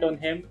reliant on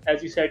him,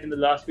 as you said in the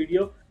last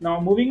video.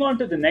 Now, moving on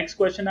to the next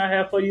question I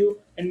have for you,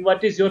 and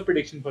what is your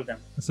prediction for them?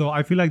 So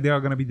I feel like they are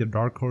going to be the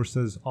dark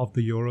horses of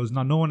the Euros.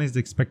 Now, no one is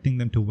expecting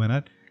them to win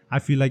it. I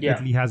feel like Yeah.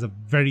 Italy has a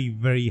very,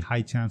 very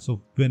high chance of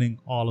winning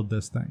all of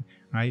this thing,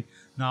 right?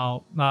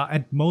 Now,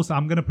 at most,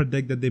 I'm going to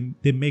predict that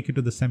they make it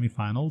to the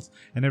semifinals,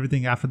 and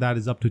everything after that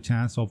is up to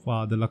chance of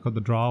the luck of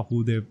the draw,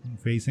 who they're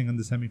facing in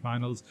the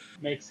semifinals.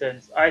 Makes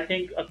sense. I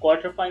think a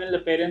quarterfinal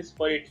appearance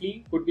for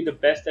Italy would be the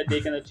best that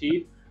they can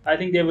achieve. I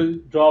think they will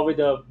draw with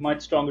a much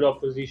stronger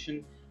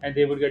opposition and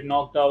they will get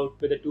knocked out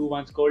with a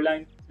 2-1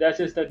 scoreline. That's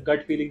just the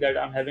gut feeling that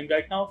I'm having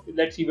right now.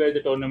 Let's see where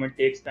the tournament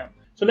takes them.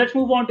 So let's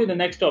move on to the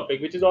next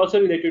topic, which is also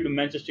related to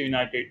Manchester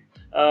United.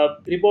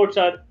 Reports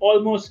are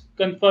almost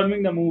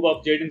confirming the move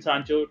of Jadon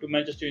Sancho to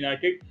Manchester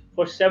United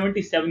for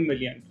 77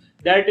 million.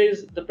 That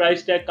is the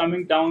price tag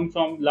coming down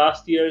from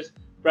last year's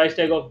price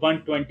tag of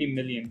 120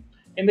 million.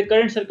 In the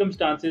current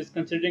circumstances,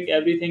 considering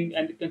everything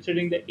and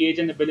considering the age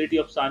and ability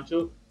of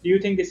Sancho, do you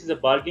think this is a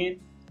bargain?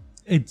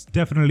 It's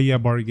definitely a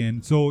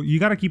bargain. So you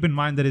got to keep in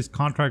mind that his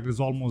contract is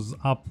almost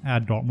up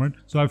at Dortmund.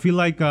 So I feel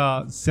like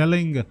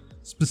selling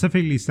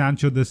specifically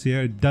Sancho this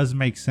year does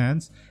make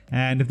sense.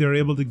 And if they're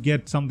able to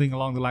get something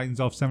along the lines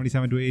of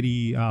 77 to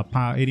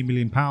 80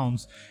 million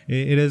pounds,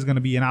 it is going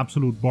to be an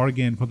absolute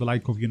bargain for the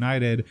like of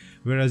United.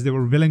 Whereas they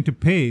were willing to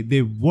pay,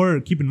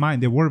 keep in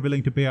mind, they were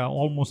willing to pay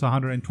almost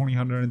 120,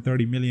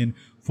 130 million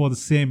for the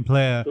same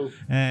player. True.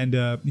 And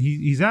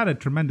he's had a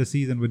tremendous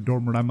season with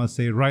Dortmund, I must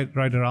say, right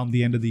around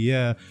the end of the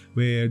year,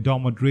 where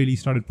Dortmund really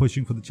started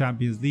pushing for the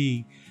Champions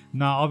League.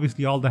 Now,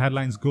 obviously, all the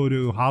headlines go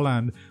to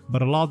Haaland,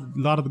 but a lot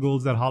of the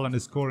goals that Haaland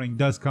is scoring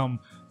does come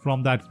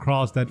from that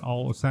cross that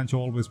Sancho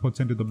always puts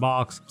into the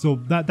box. So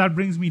that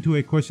brings me to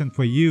a question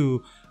for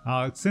you.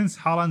 Since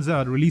Haaland's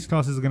release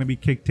clause is going to be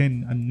kicked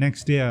in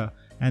next year,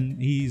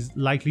 and he's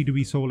likely to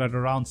be sold at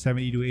around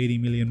 70 to 80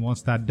 million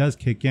once that does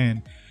kick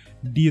in,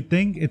 do you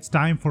think it's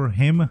time for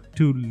him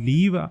to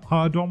leave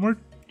Dortmund?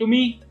 To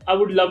me, I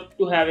would love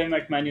to have him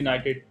at Man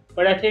United,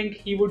 but I think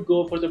he would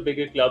go for the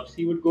bigger clubs.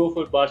 He would go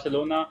for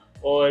Barcelona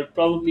or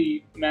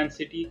probably Man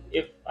City,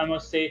 if I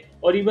must say,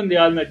 or even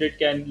Real Madrid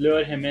can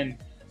lure him in.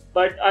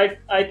 But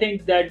I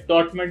think that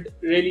Dortmund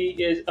really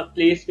is a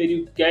place where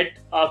you get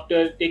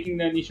after taking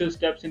the initial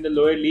steps in the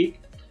lower league,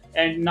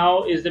 and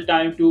now is the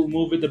time to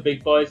move with the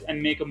big boys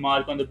and make a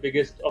mark on the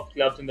biggest of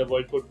clubs in the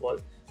world football.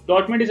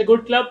 Dortmund is a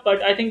good club,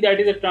 but I think that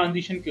is a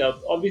transition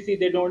club. Obviously,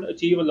 they don't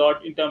achieve a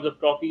lot in terms of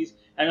trophies,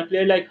 and a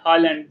player like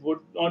Haaland would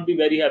not be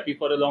very happy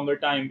for a longer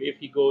time if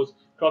he goes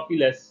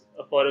trophyless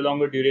for a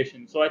longer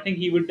duration. So I think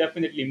he would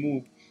definitely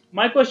move.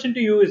 My question to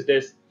you is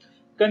this: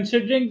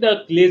 considering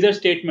the Glazer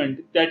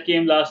statement that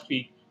came last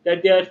week,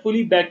 that they are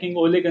fully backing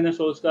Ole Gunnar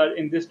Solskjaer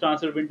in this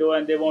transfer window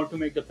and they want to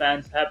make the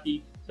fans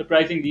happy,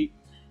 surprisingly,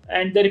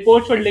 and the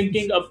reports were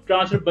linking a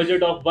transfer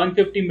budget of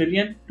 150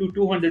 million to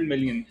 200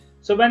 million.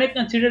 So when I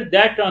consider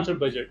that transfer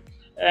budget,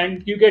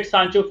 and you get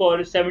Sancho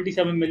for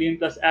 77 million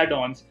plus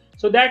add-ons,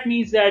 so that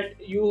means that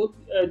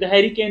the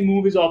Harry Kane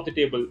move is off the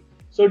table.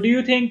 So do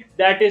you think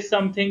that is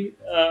something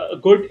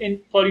good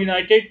in for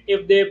United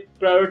if they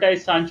prioritize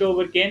Sancho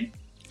over Kane?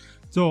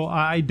 So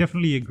I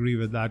definitely agree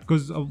with that,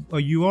 because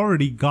you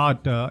already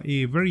got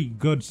a very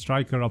good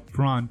striker up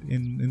front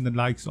in the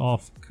likes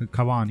of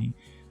Cavani,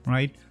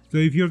 right? So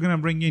if you're gonna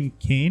bring in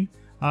Kane,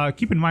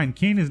 keep in mind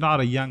Kane is not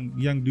a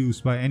young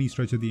deuce by any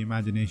stretch of the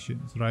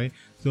imaginations, right?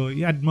 So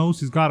at most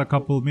he's got a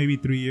couple, maybe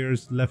 3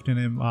 years left in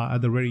him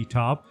at the very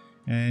top.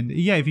 And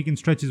yeah, if he can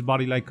stretch his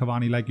body like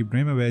Cavani, like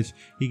Ibrahimovic,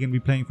 he can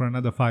be playing for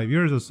another 5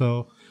 years or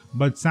so.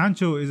 But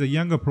Sancho is a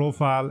younger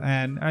profile,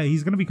 and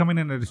he's going to be coming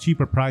in at a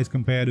cheaper price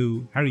compared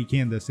to Harry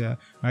Kane this year,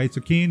 right? So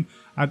Kane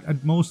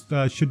at most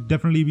should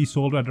definitely be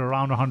sold at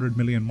around 100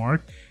 million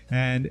mark.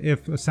 And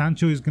if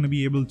Sancho is going to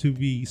be able to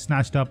be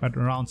snatched up at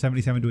around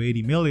 77 to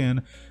 80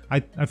 million,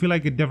 I feel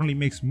like it definitely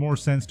makes more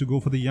sense to go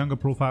for the younger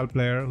profile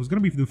player who's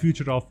going to be the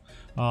future of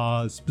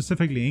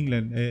specifically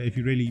England, if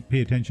you really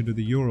pay attention to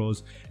the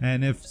Euros.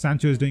 And if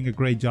Sancho is doing a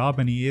great job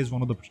and he is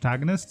one of the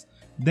protagonists,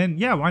 then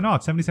yeah, why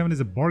not? 77 is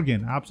a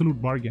bargain,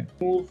 absolute bargain.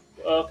 Move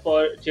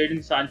for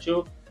Jadon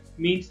Sancho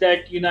means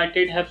that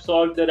United have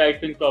solved the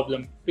right wing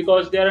problem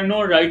because there are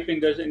no right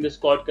wingers in the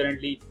squad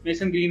currently.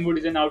 Mason Greenwood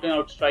is an out and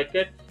out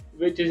striker.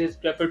 which is his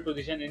preferred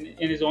position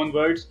in his own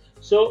words.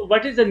 So,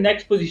 what is the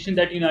next position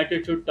that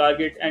United should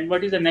target, and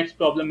what is the next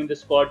problem in the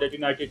squad that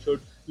United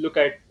should look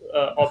at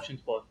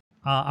options for?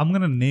 I'm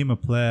going to name a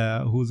player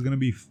who's going to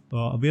be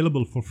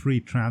available for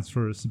free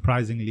transfer,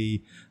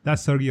 surprisingly.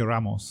 That's Sergio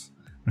Ramos.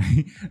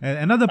 Right?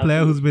 Another player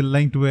Absolutely. who's been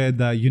linked with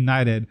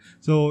United.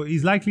 So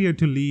he's likelier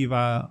to leave.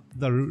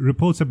 The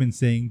reports have been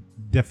saying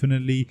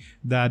definitely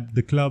that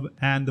the club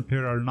and the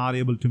player are not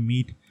able to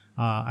meet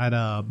at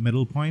a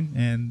middle point,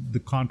 and the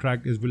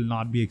contract will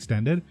not be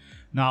extended.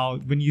 Now,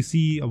 when you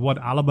see what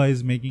Alaba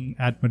is making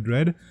at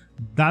Madrid,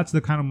 that's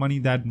the kind of money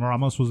that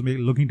Ramos was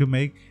looking to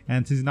make,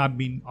 and since he's not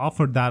being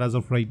offered that as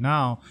of right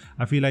now,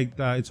 I feel like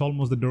it's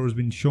almost the door has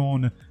been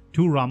shown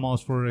to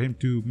Ramos for him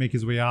to make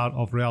his way out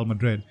of Real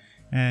Madrid.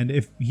 And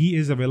if he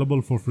is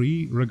available for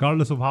free,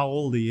 regardless of how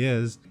old he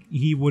is,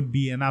 he would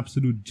be an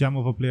absolute gem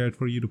of a player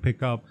for you to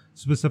pick up,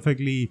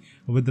 specifically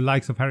with the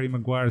likes of Harry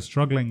Maguire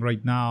struggling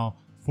right now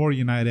for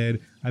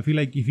United. I feel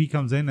like if he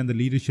comes in and the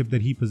leadership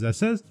that he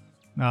possesses,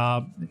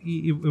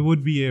 it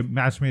would be a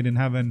match made in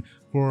heaven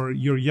for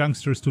your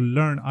youngsters to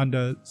learn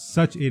under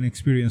such an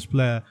experienced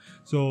player.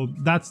 So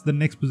that's the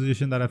next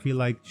position that I feel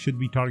like should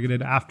be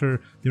targeted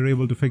after they're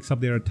able to fix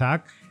up their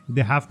attack.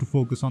 They have to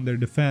focus on their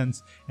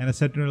defense, and a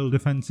central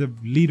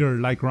defensive leader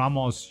like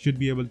Ramos should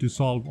be able to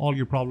solve all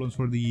your problems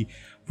for the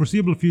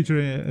foreseeable future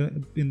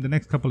in the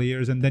next couple of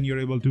years, and then you're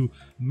able to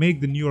make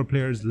the newer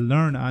players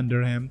learn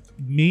under him.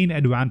 Main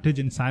advantage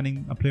in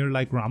signing a player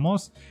like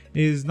Ramos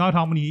is not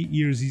how many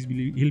years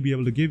he'll be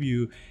able to give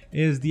you,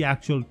 is the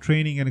actual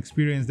training and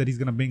experience that he's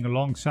going to bring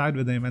alongside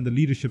with him and the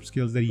leadership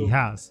skills that he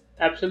has.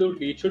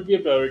 Absolutely, it should be a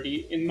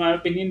priority. In my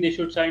opinion, they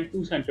should sign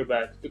two centre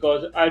backs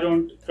because I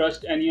don't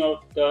trust any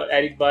of the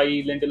Eric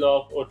Bailly,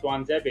 Lindelof, or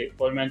Tuanzebe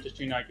for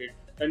Manchester United.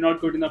 They're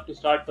not good enough to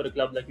start for a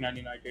club like Man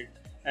United,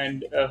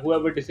 and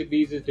whoever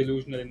disagrees is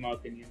delusional, in my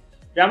opinion.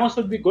 Ramos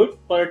would be good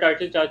for a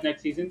title charge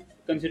next season,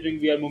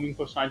 considering we are moving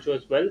for Sancho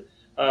as well.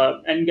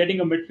 And getting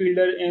a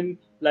midfielder in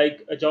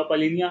like João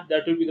Palhinha,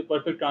 that would be the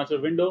perfect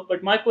transfer window.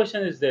 But my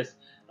question is this: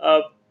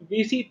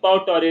 we see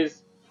Pau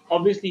Torres.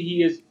 Obviously,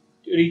 he is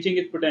reaching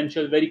his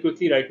potential very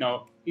quickly right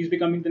now. He's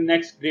becoming the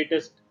next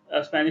greatest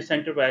Spanish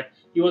centre back.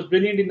 He was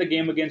brilliant in the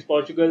game against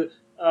Portugal.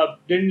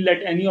 Didn't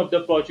let any of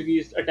the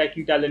Portuguese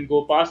attacking talent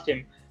go past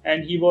him,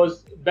 and he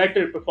was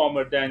better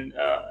performer than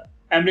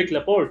Emerick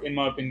Laporte, in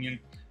my opinion.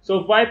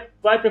 So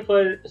why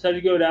prefer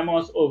Sergio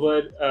Ramos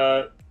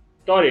over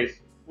Torres?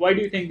 Why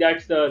do you think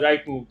that's the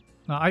right move?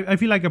 I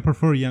feel like I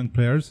prefer young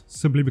players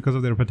simply because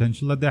of their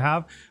potential that they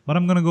have. But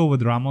I'm going to go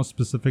with Ramos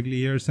specifically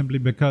here simply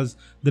because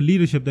the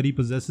leadership that he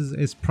possesses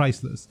is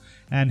priceless.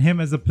 And him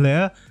as a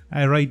player,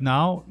 right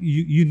now,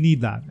 you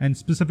need that. And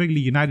specifically,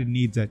 United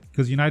needs it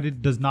because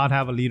United does not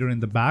have a leader in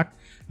the back.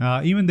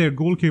 Even their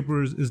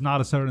goalkeeper is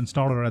not a certain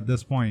starter at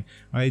this point,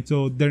 right?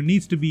 So there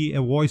needs to be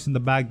a voice in the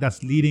back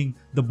that's leading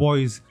the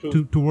boys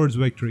towards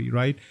victory,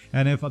 right?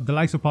 And if the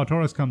likes of Pau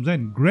Torres comes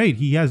in, great,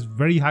 he has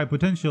very high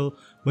potential,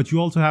 but you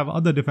also have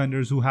other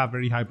defenders who have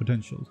very high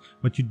potential.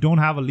 But you don't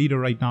have a leader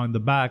right now in the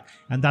back,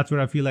 and that's where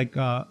I feel like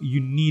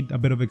you need a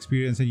bit of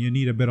experience and you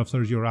need a bit of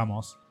Sergio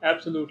Ramos.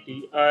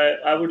 Absolutely.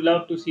 I would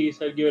love to see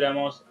Sergio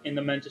Ramos in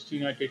the Manchester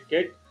United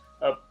kit.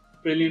 A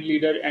brilliant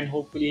leader, and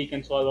hopefully he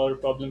can solve our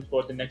problems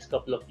for the next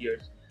couple of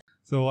years.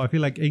 So I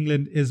feel like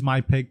England is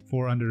my pick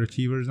for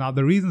underachievers. Now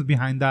the reasons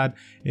behind that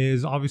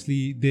is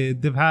obviously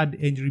they've had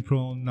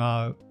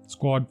injury-prone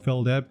squad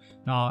filled up.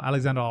 Now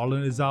Alexander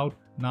Arnold is out.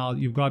 Now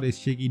you've got a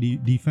shaky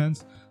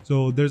defense.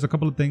 So there's a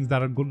couple of things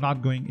that are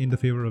not going in the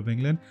favor of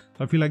England.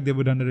 So I feel like they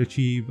would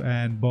underachieve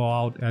and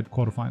bow out at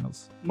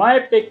quarterfinals. My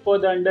pick for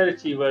the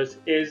underachievers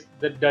is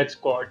the Dutch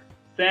squad.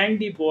 Frank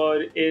de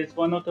Boer is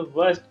one of the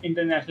worst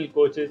international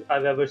coaches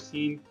I've ever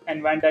seen,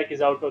 and Van Dijk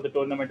is out of the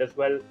tournament as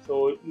well.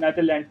 So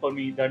Netherlands for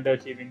me, the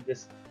underachieving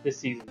this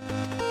season.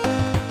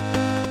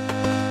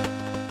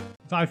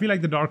 So I feel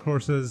like the dark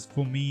horses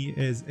for me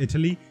is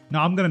Italy.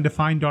 Now I'm going to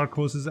define dark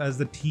horses as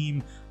the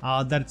team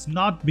that's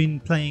not been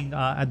playing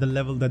at the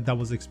level that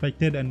was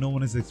expected, and no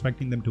one is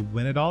expecting them to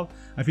win it all.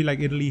 I feel like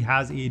Italy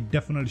has a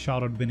definite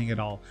shot at winning it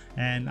all,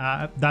 and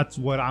that's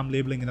what I'm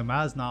labeling them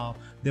as now.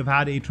 They've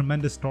had a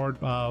tremendous start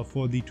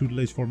for the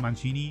tutelage for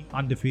Mancini,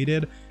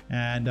 undefeated,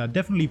 and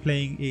definitely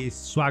playing a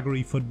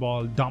swaggery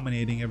football,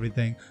 dominating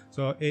everything.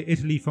 So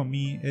Italy for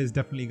me is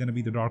definitely going to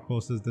be the dark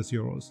horses this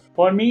Euros.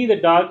 For me, the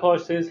dark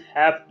horses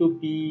have to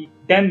be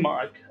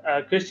Denmark.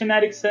 Christian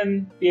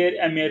Eriksen,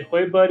 Pierre-Emile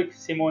Højbjerg,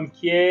 Simon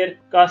Kjær,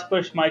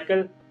 Kasper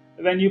Schmeichel.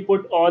 When you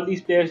put all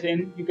these players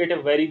in, you get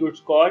a very good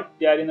squad.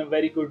 They are in a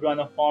very good run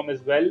of form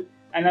as well.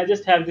 And I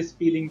just have this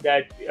feeling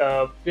that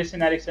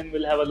Christian Eriksen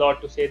will have a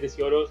lot to say this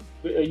Euros.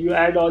 You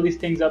add all these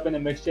things up in a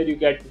mixture, you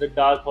get the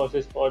dark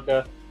horses for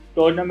the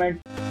tournament.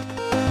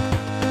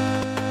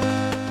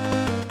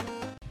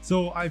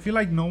 So I feel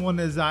like no one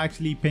is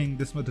actually paying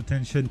this much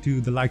attention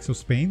to the likes of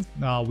Spain.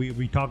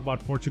 We talk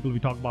about Portugal, we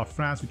talk about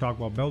France, we talk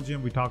about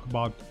Belgium, we talk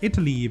about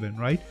Italy even,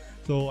 right?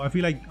 So I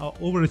feel like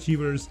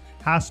overachievers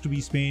has to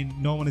be Spain.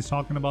 No one is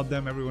talking about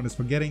them. Everyone is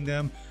forgetting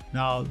them.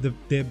 Now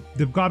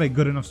they've got a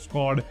good enough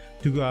squad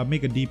to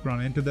make a deep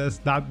run into this.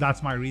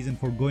 That's my reason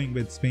for going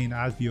with Spain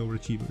as the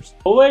overachievers.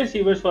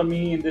 Overachievers for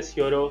me in this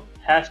Euro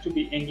has to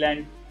be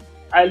England.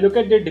 I look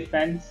at their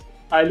defense.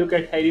 I look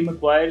at Harry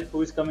Maguire,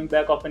 who is coming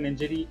back off an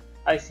injury.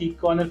 I see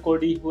Connor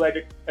Cody, who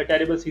had a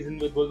terrible season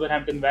with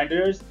Wolverhampton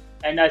Wanderers,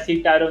 and I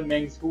see Tyrone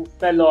Mings, who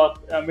fell off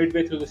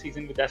midway through the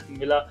season with Aston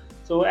Villa.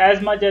 So,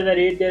 as much as I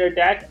rate their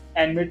attack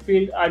and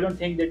midfield, I don't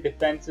think their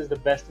defense is the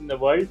best in the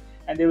world,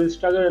 and they will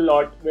struggle a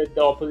lot with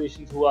the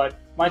oppositions who are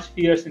much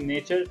fierce in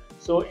nature.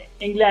 So,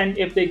 England,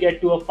 if they get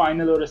to a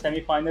final or a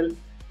semi-final,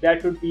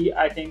 that would be,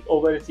 I think,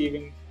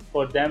 overachieving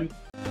for them.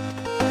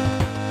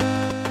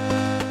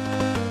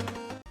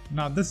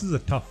 Now, this is a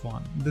tough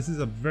one. This is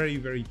a very,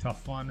 very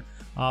tough one.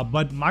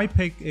 But my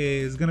pick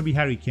is going to be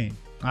Harry Kane.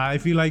 I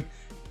feel like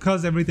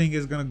because everything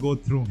is going to go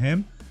through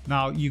him.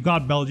 Now, you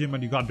got Belgium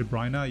and you got De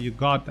Bruyne. You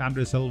got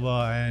Andre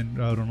Silva and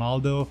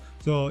Ronaldo.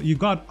 So, you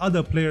got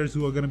other players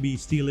who are going to be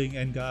stealing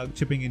and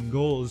chipping in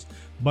goals.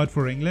 But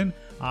for England,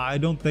 I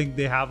don't think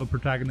they have a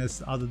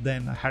protagonist other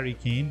than Harry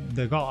Kane.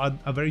 They got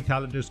a very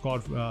talented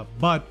squad,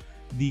 but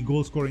the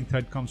goal scoring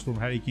threat comes from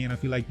Harry Kane. I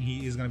feel like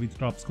he is going to be the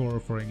top scorer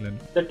for England.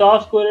 The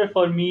top scorer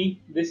for me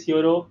this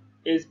Euro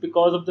is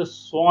because of the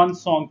swan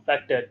song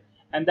factor,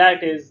 and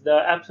that is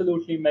the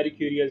absolutely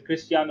mercurial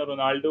Cristiano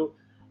Ronaldo.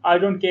 I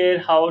don't care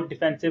how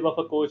defensive of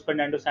a coach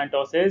Fernando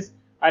Santos is.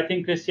 I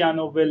think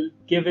Cristiano will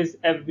give his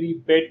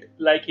every bit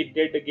like he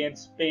did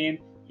against Spain.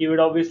 He would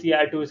obviously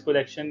add to his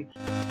collection.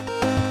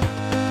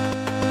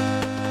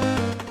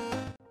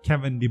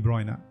 Kevin De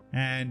Bruyne.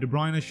 And De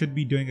Bruyne should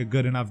be doing a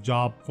good enough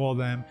job for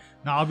them.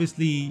 Now,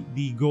 obviously,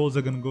 the goals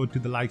are going to go to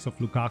the likes of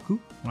Lukaku,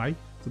 right?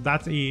 So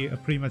that's a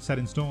pretty much set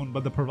in stone,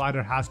 but the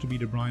provider has to be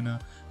De Bruyne.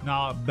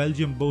 Now,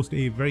 Belgium boasts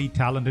a very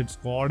talented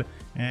squad,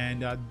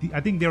 and I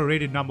think they're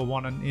rated number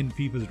one in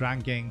FIFA's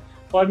ranking.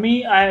 For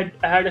me, I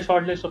had a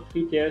short list of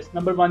three players.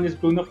 Number one is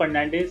Bruno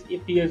Fernandes.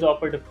 If he is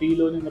offered a free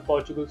loan in the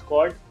Portugal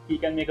squad, he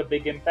can make a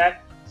big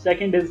impact.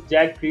 Second is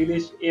Jack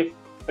Grealish. If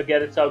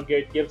Gareth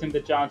Southgate gives him the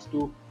chance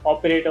to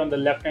operate on the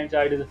left-hand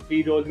side as a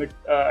free role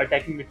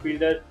attacking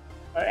midfielder.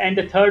 And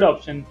the third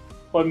option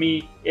for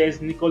me is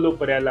Nicolo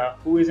Barella,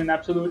 who is an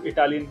absolute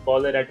Italian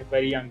baller at a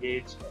very young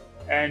age.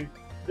 And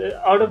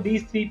out of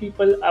these three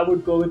people, I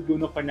would go with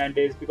Bruno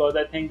Fernandes because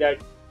I think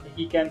that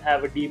he can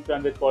have a deep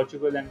run with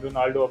Portugal and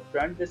Ronaldo up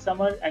front this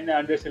summer, and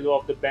Andre Silva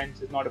off the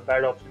bench is not a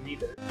bad option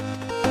either.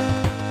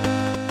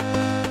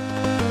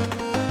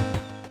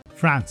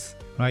 France,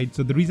 right?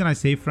 So the reason I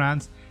say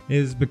France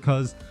is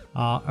because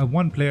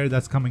one player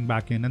that's coming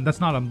back in, and that's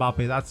not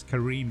Mbappe, that's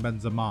Karim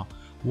Benzema.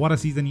 What a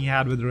season he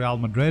had with Real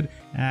Madrid,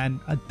 and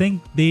I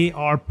think they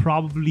are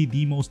probably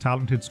the most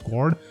talented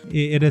squad.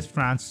 It is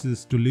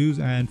France's to lose,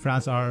 and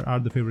France are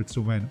the favorites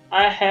to win.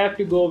 I have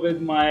to go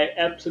with my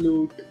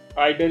absolute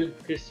idol,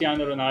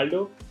 Cristiano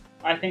Ronaldo.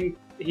 I think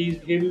he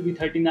will be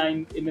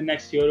 39 in the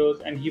next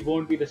Euros, and he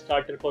won't be the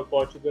starter for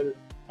Portugal.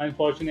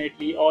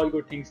 Unfortunately, all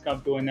good things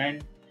come to an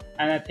end,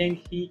 and I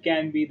think he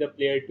can be the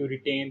player to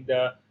retain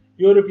the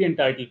European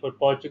title for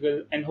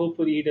Portugal, and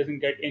hopefully he doesn't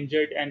get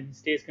injured and he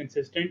stays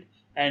consistent,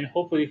 and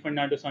hopefully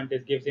Fernando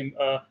Santos gives him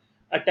a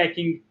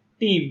attacking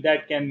team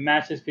that can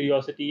match his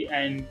ferocity,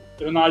 and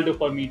Ronaldo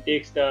for me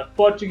takes the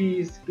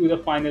Portuguese to the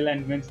final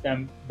and wins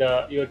them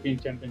the European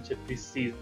Championship this season.